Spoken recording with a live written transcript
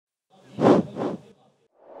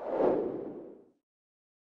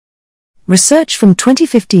Research from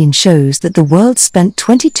 2015 shows that the world spent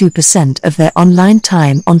 22% of their online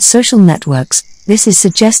time on social networks. This is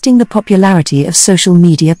suggesting the popularity of social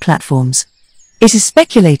media platforms. It is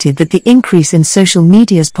speculated that the increase in social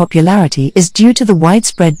media's popularity is due to the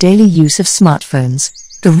widespread daily use of smartphones.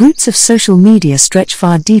 The roots of social media stretch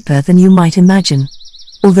far deeper than you might imagine.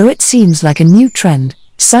 Although it seems like a new trend,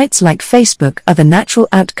 sites like Facebook are the natural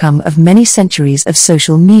outcome of many centuries of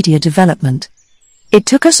social media development. It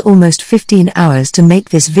took us almost 15 hours to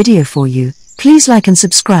make this video for you. Please like and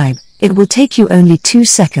subscribe. It will take you only 2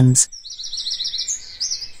 seconds.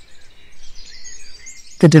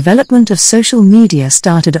 The development of social media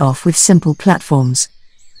started off with simple platforms.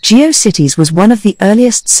 GeoCities was one of the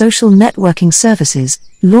earliest social networking services,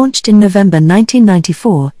 launched in November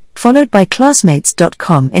 1994, followed by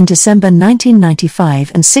Classmates.com in December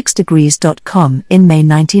 1995 and 6degrees.com in May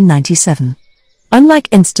 1997. Unlike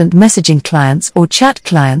instant messaging clients or chat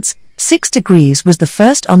clients, 6 Degrees was the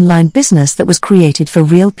first online business that was created for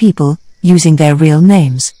real people, using their real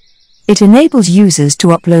names. It enables users to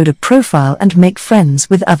upload a profile and make friends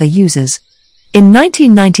with other users. In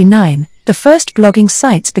 1999, the first blogging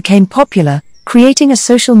sites became popular, creating a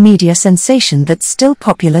social media sensation that's still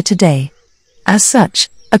popular today. As such,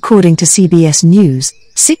 according to CBS News,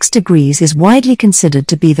 6 Degrees is widely considered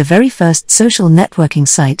to be the very first social networking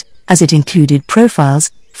site, as it included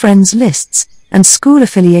profiles, friends lists, and school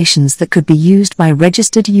affiliations that could be used by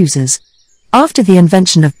registered users. After the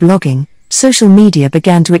invention of blogging, social media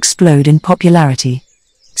began to explode in popularity.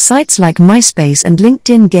 Sites like MySpace and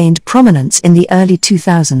LinkedIn gained prominence in the early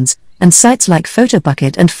 2000s, and sites like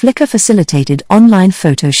Photobucket and Flickr facilitated online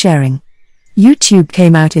photo sharing. YouTube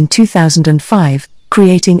came out in 2005,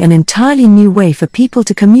 creating an entirely new way for people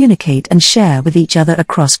to communicate and share with each other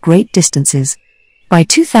across great distances. By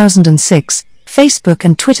 2006, Facebook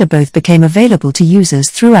and Twitter both became available to users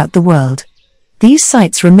throughout the world. These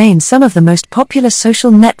sites remain some of the most popular social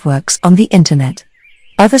networks on the internet.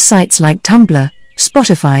 Other sites like Tumblr,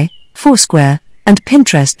 Spotify, Foursquare, and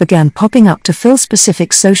Pinterest began popping up to fill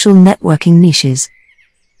specific social networking niches.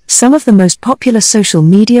 Some of the most popular social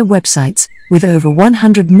media websites, with over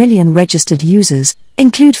 100 million registered users,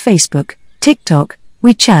 include Facebook, TikTok,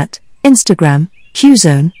 WeChat, Instagram,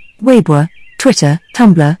 Qzone, Weibo, Twitter,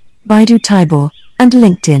 Tumblr, Baidu Taobao, and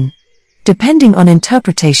LinkedIn. Depending on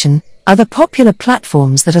interpretation, other popular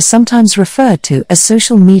platforms that are sometimes referred to as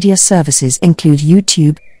social media services include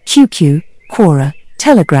YouTube, QQ, Quora,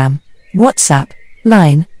 Telegram, WhatsApp,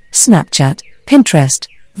 Line, Snapchat, Pinterest,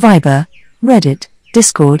 Viber, Reddit,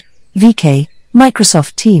 Discord, VK,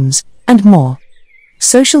 Microsoft Teams, and more.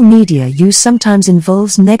 Social media use sometimes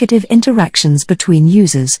involves negative interactions between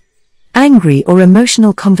users. Angry or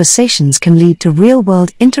emotional conversations can lead to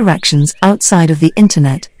real-world interactions outside of the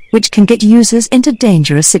internet, which can get users into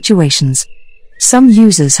dangerous situations. Some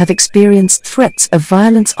users have experienced threats of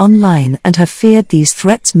violence online and have feared these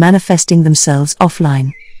threats manifesting themselves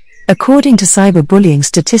offline. According to cyberbullying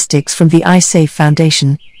statistics from the iSafe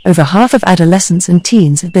Foundation, over half of adolescents and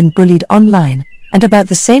teens have been bullied online, and about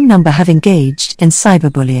the same number have engaged in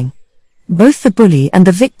cyberbullying. Both the bully and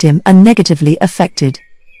the victim are negatively affected.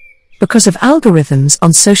 Because of algorithms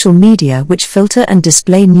on social media which filter and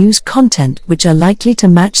display news content which are likely to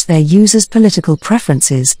match their users' political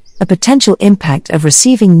preferences, a potential impact of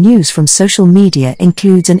receiving news from social media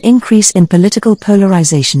includes an increase in political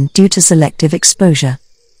polarization due to selective exposure.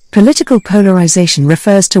 Political polarization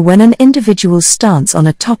refers to when an individual's stance on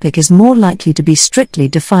a topic is more likely to be strictly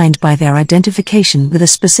defined by their identification with a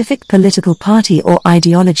specific political party or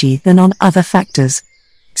ideology than on other factors.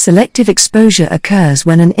 Selective exposure occurs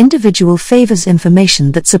when an individual favors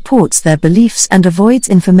information that supports their beliefs and avoids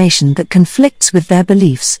information that conflicts with their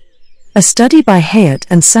beliefs. A study by Hayat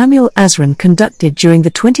and Samuel Azran conducted during the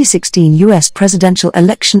 2016 U.S. presidential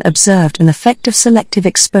election observed an effect of selective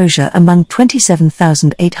exposure among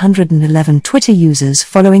 27,811 Twitter users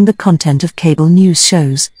following the content of cable news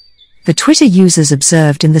shows. The Twitter users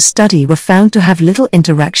observed in the study were found to have little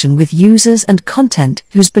interaction with users and content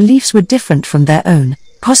whose beliefs were different from their own,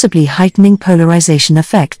 possibly heightening polarization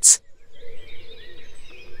effects.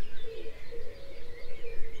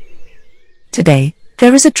 Today,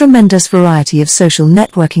 there is a tremendous variety of social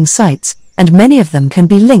networking sites, and many of them can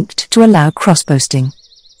be linked to allow cross-posting.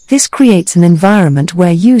 This creates an environment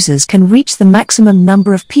where users can reach the maximum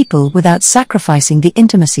number of people without sacrificing the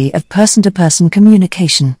intimacy of person-to-person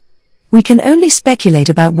communication. We can only speculate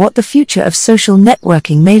about what the future of social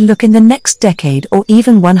networking may look in the next decade or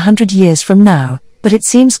even 100 years from now, but it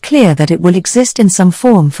seems clear that it will exist in some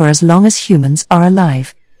form for as long as humans are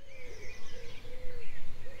alive.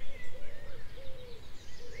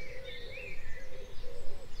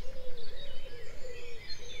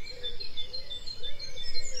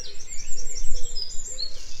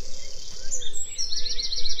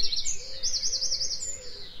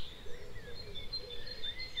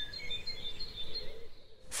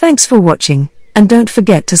 Thanks for watching, and don't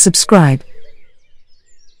forget to subscribe.